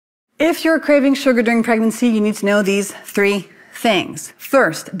If you're craving sugar during pregnancy, you need to know these three things.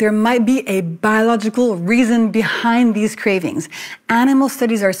 First, there might be a biological reason behind these cravings. Animal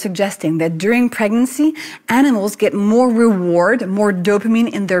studies are suggesting that during pregnancy, animals get more reward, more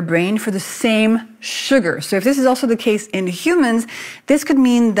dopamine in their brain for the same sugar. So if this is also the case in humans, this could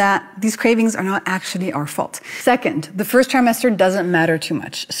mean that these cravings are not actually our fault. Second, the first trimester doesn't matter too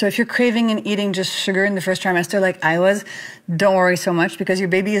much. So if you're craving and eating just sugar in the first trimester like I was, don't worry so much because your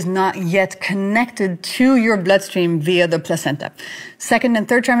baby is not yet connected to your bloodstream via the placenta. Second and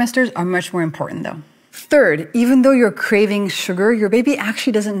third trimesters are much more important though. Third, even though you're craving sugar, your baby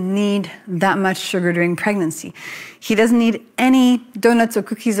actually doesn't need that much sugar during pregnancy. He doesn't need any donuts or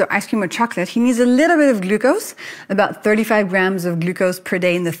cookies or ice cream or chocolate. He needs a little bit of glucose, about 35 grams of glucose per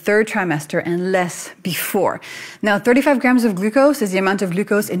day in the third trimester and less before. Now, 35 grams of glucose is the amount of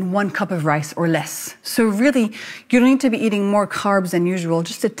glucose in 1 cup of rice or less. So really, you don't need to be eating more carbs than usual,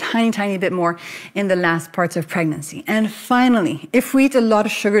 just a tiny, tiny bit more in the last parts of pregnancy. And finally, if we eat a lot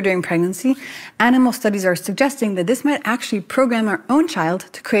of sugar during pregnancy, animal studies are suggesting that this might actually program our own child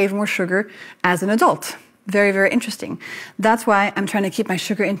to crave more sugar as an adult. Very, very interesting. That's why I'm trying to keep my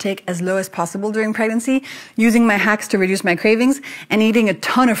sugar intake as low as possible during pregnancy, using my hacks to reduce my cravings, and eating a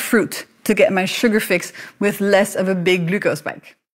ton of fruit to get my sugar fix with less of a big glucose spike.